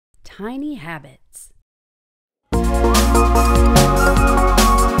tiny habits. You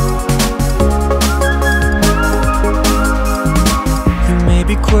may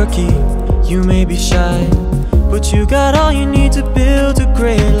be quirky, you may be shy, but you got all you need to build a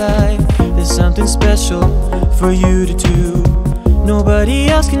great life. There's something special for you to do. Nobody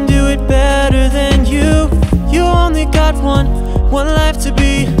else can do it better than you. You only got one life to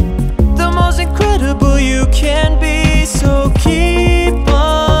be the most incredible you can be. So keep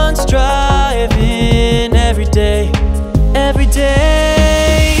on striving every day, every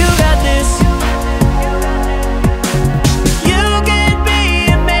day. You got this. You can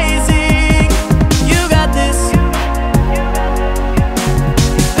be amazing. You got this.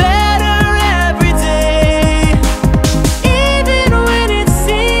 Better every day. Even when it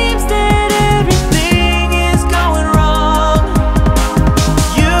seems that everything is going wrong,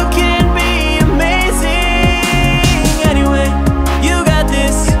 you can be amazing anyway. You got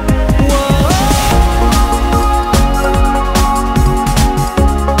this.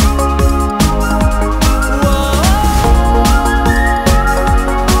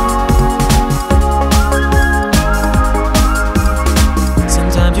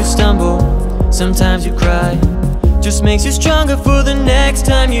 Sometimes you stumble, sometimes you cry. Just makes you stronger for the next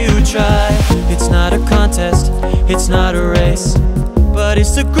time you try. It's not a contest, it's not a race, but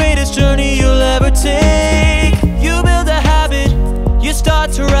it's the greatest journey you'll ever take. You build a habit, you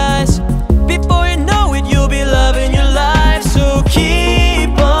start to rise. Before you know it, you'll be loving your life. So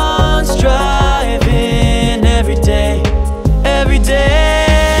keep on striving every day, every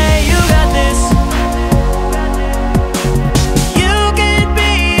day. You got this. You can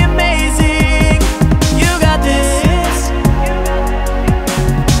be amazing. You got this.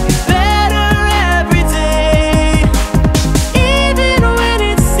 Better every day. Even when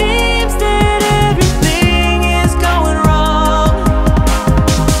it seems that everything is going wrong,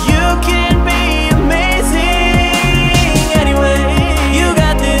 you can be amazing anyway. You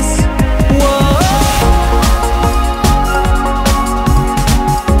got this.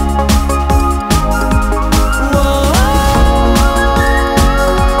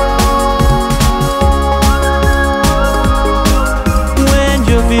 When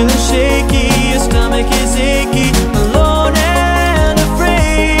you're feeling shaky, your stomach is achy, alone and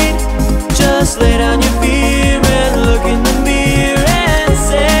afraid, just lay down your fear and look in the mirror and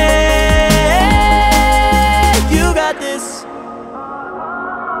say, you got this.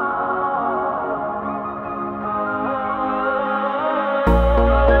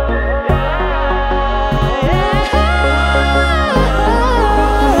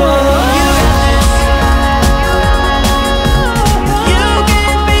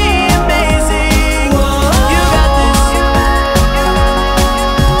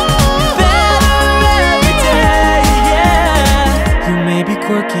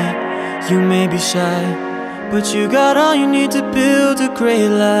 You may be shy, but you got all you need to build a great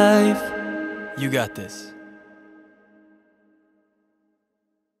life. You got this.